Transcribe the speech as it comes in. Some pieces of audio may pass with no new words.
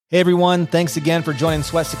Hey everyone, thanks again for joining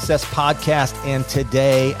Sweat Success Podcast. And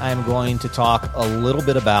today I'm going to talk a little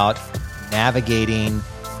bit about navigating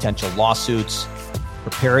potential lawsuits,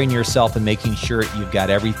 preparing yourself and making sure you've got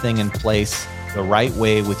everything in place the right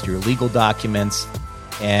way with your legal documents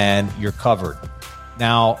and you're covered.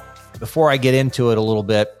 Now, before I get into it a little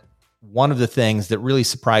bit, one of the things that really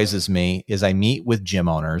surprises me is I meet with gym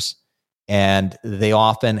owners and they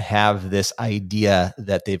often have this idea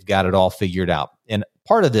that they've got it all figured out. And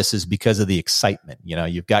part of this is because of the excitement. You know,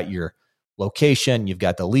 you've got your location, you've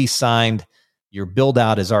got the lease signed, your build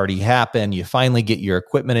out has already happened. You finally get your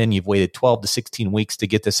equipment in. You've waited 12 to 16 weeks to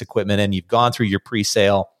get this equipment in. You've gone through your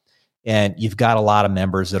pre-sale and you've got a lot of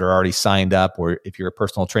members that are already signed up. Or if you're a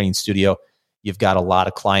personal training studio, you've got a lot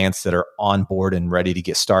of clients that are on board and ready to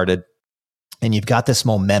get started. And you've got this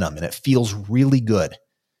momentum and it feels really good.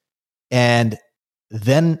 And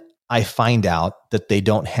then I find out that they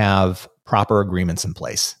don't have proper agreements in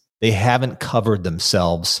place. They haven't covered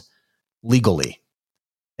themselves legally.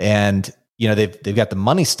 And, you know, they've got the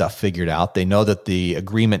money stuff figured out. They know that the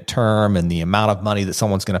agreement term and the amount of money that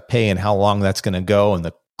someone's going to pay and how long that's going to go, and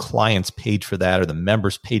the clients paid for that or the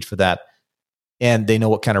members paid for that. And they know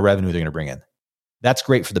what kind of revenue they're going to bring in. That's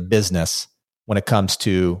great for the business when it comes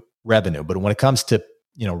to revenue. But when it comes to,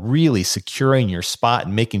 you know, really securing your spot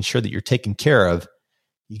and making sure that you're taken care of,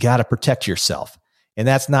 you got to protect yourself. And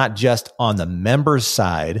that's not just on the members'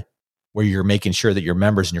 side where you're making sure that your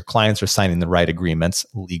members and your clients are signing the right agreements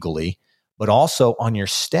legally, but also on your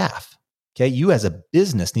staff. Okay. You as a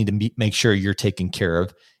business need to make sure you're taken care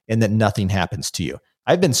of and that nothing happens to you.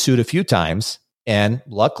 I've been sued a few times and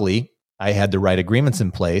luckily I had the right agreements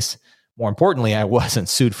in place. More importantly, I wasn't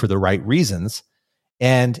sued for the right reasons.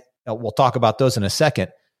 And we'll talk about those in a second.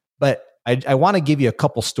 But I want to give you a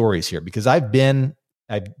couple stories here because I've done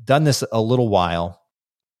this a little while.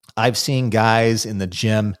 I've seen guys in the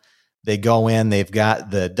gym, they go in, they've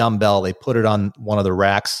got the dumbbell, they put it on one of the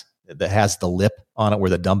racks that has the lip on it where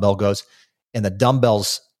the dumbbell goes. And the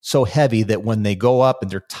dumbbell's so heavy that when they go up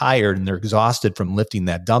and they're tired and they're exhausted from lifting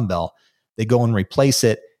that dumbbell, they go and replace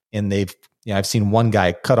it. And I've seen one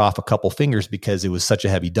guy cut off a couple fingers because it was such a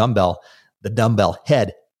heavy dumbbell. The dumbbell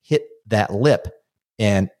head hit that lip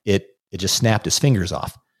and it just snapped his fingers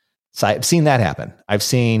off. So I've seen that happen. I've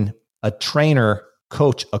seen a trainer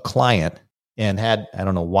coach a client and I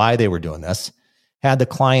don't know why they were doing this, had the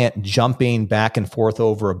client jumping back and forth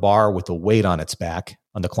over a bar with a weight on its back,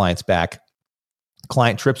 on the client's back.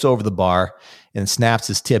 Client trips over the bar and snaps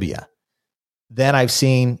his tibia. Then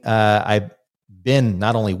I've been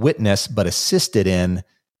not only witnessed, but assisted in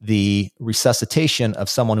the resuscitation of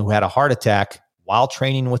someone who had a heart attack while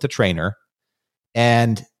training with a trainer.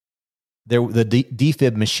 And the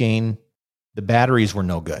defib machine, the batteries were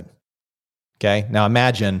no good. Okay. Now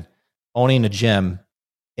imagine owning a gym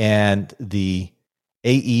and the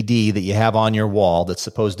AED that you have on your wall that's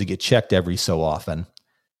supposed to get checked every so often.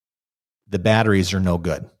 The batteries are no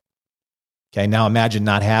good. Okay. Now imagine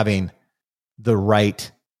not having the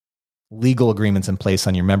right legal agreements in place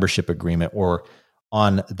on your membership agreement or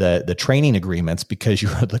on the training agreements because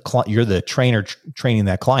you're the trainer training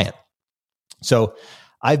that client. So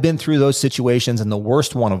I've been through those situations, and the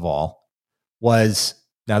worst one of all was,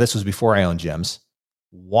 now this was before I owned gyms,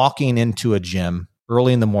 walking into a gym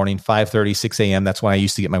early in the morning, 5:30, 6 a.m. That's when I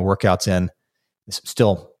used to get my workouts in.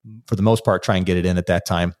 Still, for the most part, try and get it in at that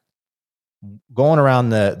time. Going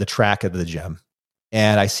around the track of the gym,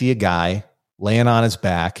 and I see a guy laying on his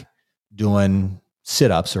back doing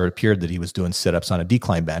sit-ups, or it appeared that he was doing sit-ups on a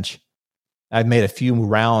decline bench. I've made a few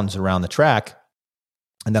rounds around the track,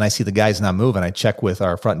 and then I see the guy's not moving. I check with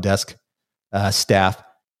our front desk staff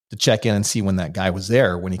to check in and see when that guy was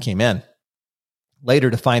there when he came in.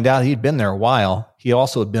 Later to find out he'd been there a while. He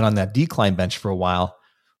also had been on that decline bench for a while.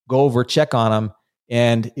 Go over, check on him,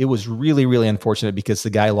 and it was really, really unfortunate because the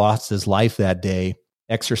guy lost his life that day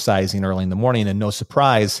exercising early in the morning. And no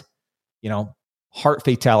surprise, you know, heart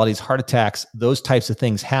fatalities, heart attacks, those types of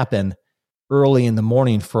things happen early in the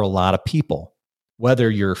morning for a lot of people. Whether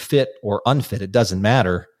you're fit or unfit, it doesn't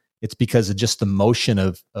matter. It's because of just the motion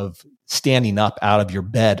of standing up out of your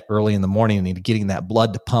bed early in the morning and getting that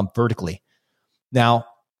blood to pump vertically. Now,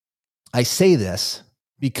 I say this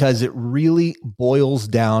because it really boils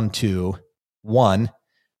down to, one,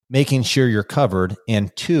 making sure you're covered,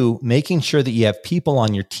 and two, making sure that you have people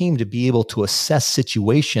on your team to be able to assess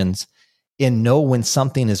situations and know when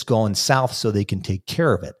something is going south so they can take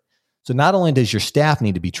care of it. So not only does your staff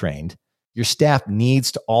need to be trained, your staff needs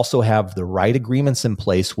to also have the right agreements in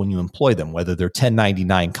place when you employ them, whether they're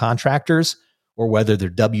 1099 contractors or whether they're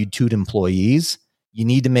W-2 employees. You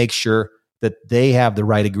need to make sure that they have the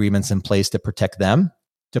right agreements in place to protect them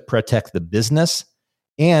to protect the business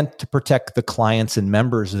and to protect the clients and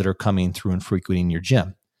members that are coming through and frequenting your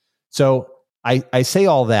gym. So I say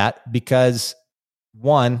all that because,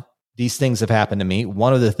 one, these things have happened to me.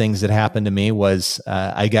 One of the things that happened to me was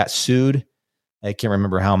I got sued. I can't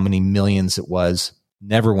remember how many millions it was.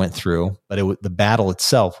 Never went through, but the battle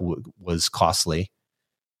itself was costly.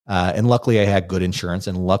 And luckily I had good insurance,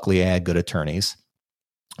 and luckily I had good attorneys.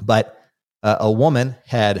 But a woman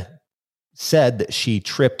had said that she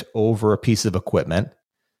tripped over a piece of equipment,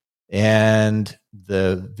 and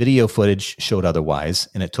the video footage showed otherwise.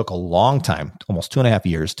 And it took a long time, almost 2.5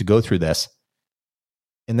 years, to go through this.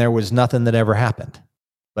 And there was nothing that ever happened,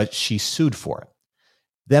 but she sued for it.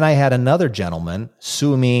 Then I had another gentleman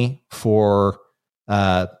sue me for,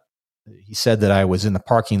 he said that I was in the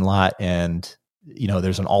parking lot and,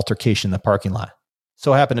 there's an altercation in the parking lot.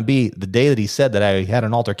 So happened to be the day that he said that I had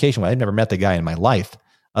an altercation. I'd never met the guy in my life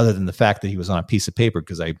other than the fact that he was on a piece of paper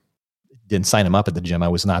because I didn't sign him up at the gym. I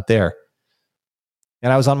was not there.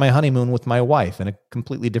 And I was on my honeymoon with my wife in a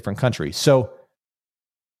completely different country. So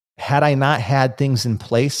had I not had things in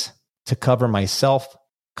place to cover myself,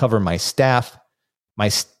 cover my staff,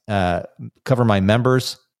 cover my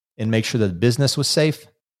members, and make sure that the business was safe,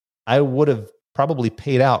 I would have probably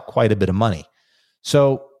paid out quite a bit of money.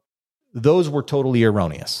 So those were totally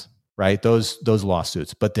erroneous, right? Those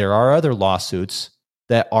lawsuits. But there are other lawsuits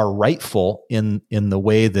that are rightful in the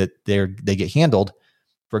way that they get handled.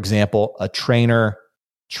 For example, a trainer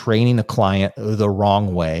training a client the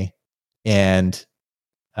wrong way and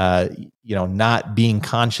not being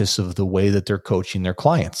conscious of the way that they're coaching their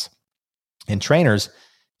clients. And trainers,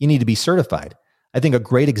 you need to be certified. I think a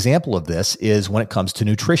great example of this is when it comes to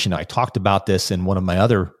nutrition. I talked about this in one of my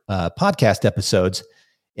other podcast episodes,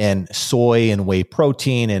 and soy and whey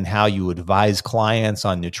protein and how you advise clients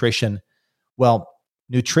on nutrition. Well,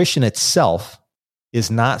 nutrition itself is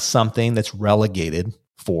not something that's relegated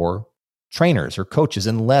for trainers or coaches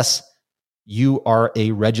unless you are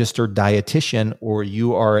a registered dietitian or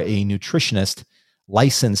you are a nutritionist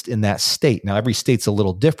licensed in that state. Now, every state's a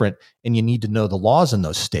little different, and you need to know the laws in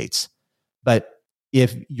those states. But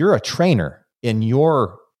if you're a trainer and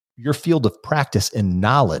your field of practice and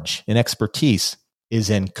knowledge and expertise is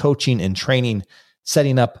in coaching and training,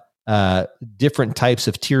 setting up different types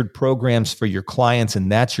of tiered programs for your clients, and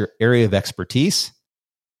that's your area of expertise,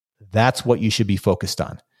 that's what you should be focused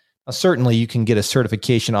on. Now, certainly you can get a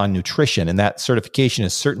certification on nutrition, and that certification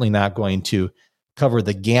is certainly not going to cover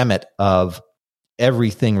the gamut of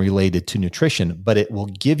everything related to nutrition, but it will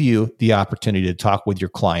give you the opportunity to talk with your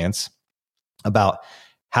clients about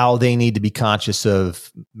how they need to be conscious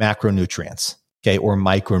of macronutrients, okay, or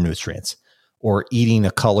micronutrients, or eating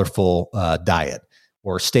a colorful diet,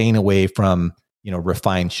 or staying away from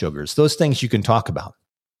refined sugars. Those things you can talk about.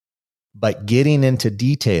 But getting into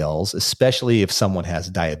details, especially if someone has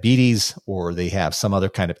diabetes or they have some other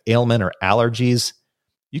kind of ailment or allergies,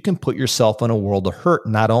 you can put yourself in a world of hurt,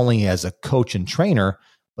 not only as a coach and trainer,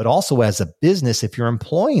 but also as a business if you're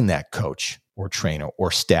employing that coach or trainer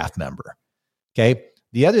or staff member. Okay.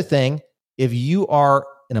 The other thing, if you are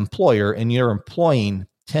an employer and you're employing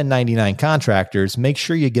 1099 contractors, make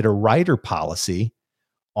sure you get a rider policy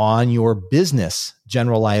on your business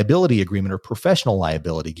general liability agreement or professional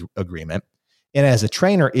liability agreement. And as a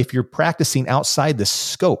trainer, if you're practicing outside the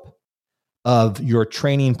scope of your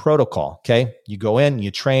training protocol, okay, you go in,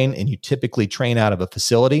 you train, and you typically train out of a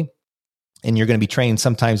facility, and you're going to be training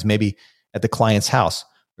sometimes maybe at the client's house, or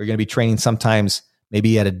you're going to be training sometimes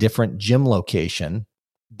maybe at a different gym location,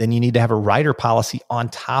 then you need to have a rider policy on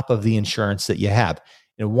top of the insurance that you have.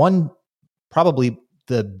 And one, probably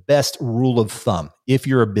the best rule of thumb, if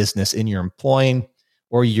you're a business and you're employing,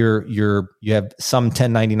 or you have some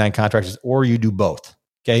 1099 contractors, or you do both.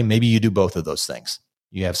 Okay. Maybe you do both of those things.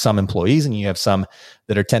 You have some employees and you have some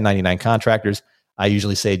that are 1099 contractors. I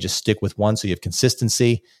usually say just stick with one so you have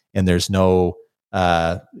consistency and there's no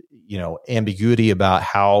ambiguity about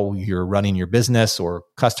how you're running your business, or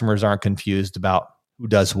customers aren't confused about who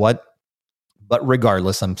does what. But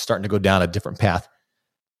regardless, I'm starting to go down a different path.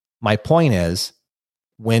 My point is,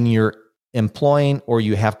 when you're employing or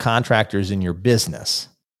you have contractors in your business,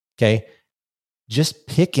 okay, just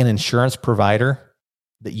pick an insurance provider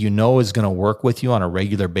that you know is going to work with you on a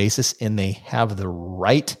regular basis, and they have the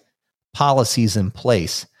right policies in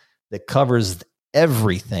place that covers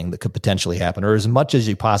everything that could potentially happen, or as much as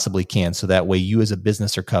you possibly can, so that way you as a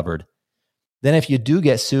business are covered. Then if you do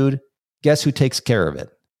get sued, guess who takes care of it?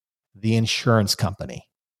 The insurance company.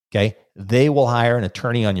 Okay. They will hire an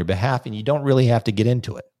attorney on your behalf, and you don't really have to get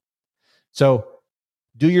into it. So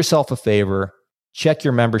do yourself a favor, check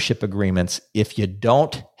your membership agreements. If you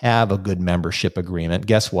don't have a good membership agreement,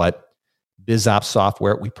 guess what? BizOps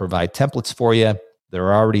software, we provide templates for you.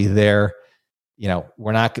 They're already there.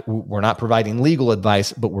 We're not providing legal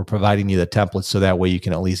advice, but we're providing you the templates so that way you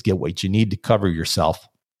can at least get what you need to cover yourself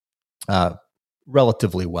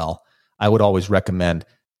relatively well. I would always recommend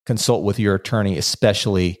consult with your attorney,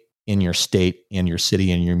 especially in your state, in your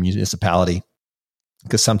city, in your municipality,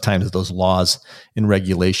 because sometimes those laws and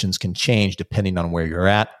regulations can change depending on where you're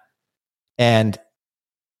at. And,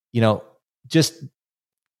 just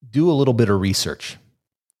do a little bit of research.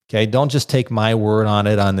 Okay. Don't just take my word on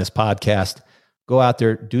it on this podcast. Go out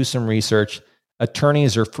there, do some research.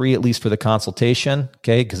 Attorneys are free, at least for the consultation.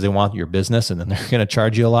 Okay. Because they want your business and then they're going to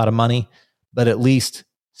charge you a lot of money, but at least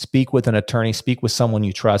speak with an attorney, speak with someone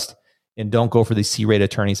you trust, and don't go for these C-rate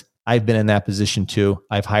attorneys. I've been in that position too.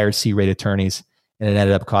 I've hired C-rate attorneys and it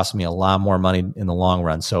ended up costing me a lot more money in the long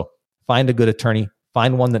run. So find a good attorney,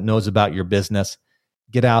 find one that knows about your business,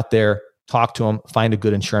 get out there, talk to them, find a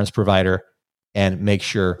good insurance provider, and make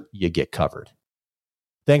sure you get covered.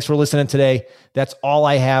 Thanks for listening today. That's all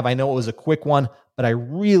I have. I know it was a quick one, but I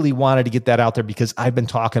really wanted to get that out there because I've been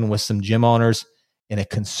talking with some gym owners and it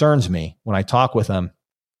concerns me when I talk with them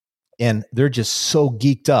and they're just so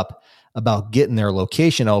geeked up about getting their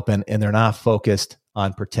location open and they're not focused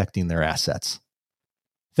on protecting their assets.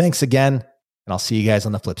 Thanks again, and I'll see you guys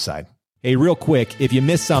on the flip side. Hey, real quick, if you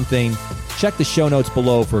missed something, check the show notes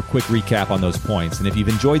below for a quick recap on those points. And if you've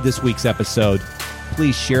enjoyed this week's episode,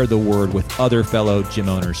 please share the word with other fellow gym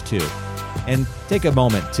owners too. And take a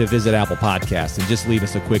moment to visit Apple Podcasts and just leave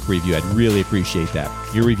us a quick review. I'd really appreciate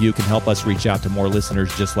that. Your review can help us reach out to more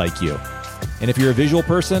listeners just like you. And if you're a visual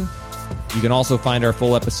person, you can also find our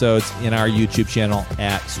full episodes in our YouTube channel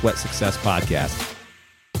at Sweat Success Podcast.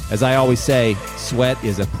 As I always say, sweat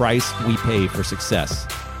is a price we pay for success.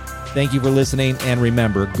 Thank you for listening, and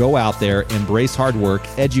remember, go out there, embrace hard work,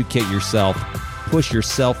 educate yourself, push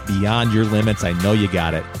yourself beyond your limits. I know you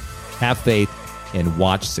got it. Have faith, and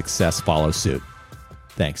watch success follow suit.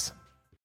 Thanks.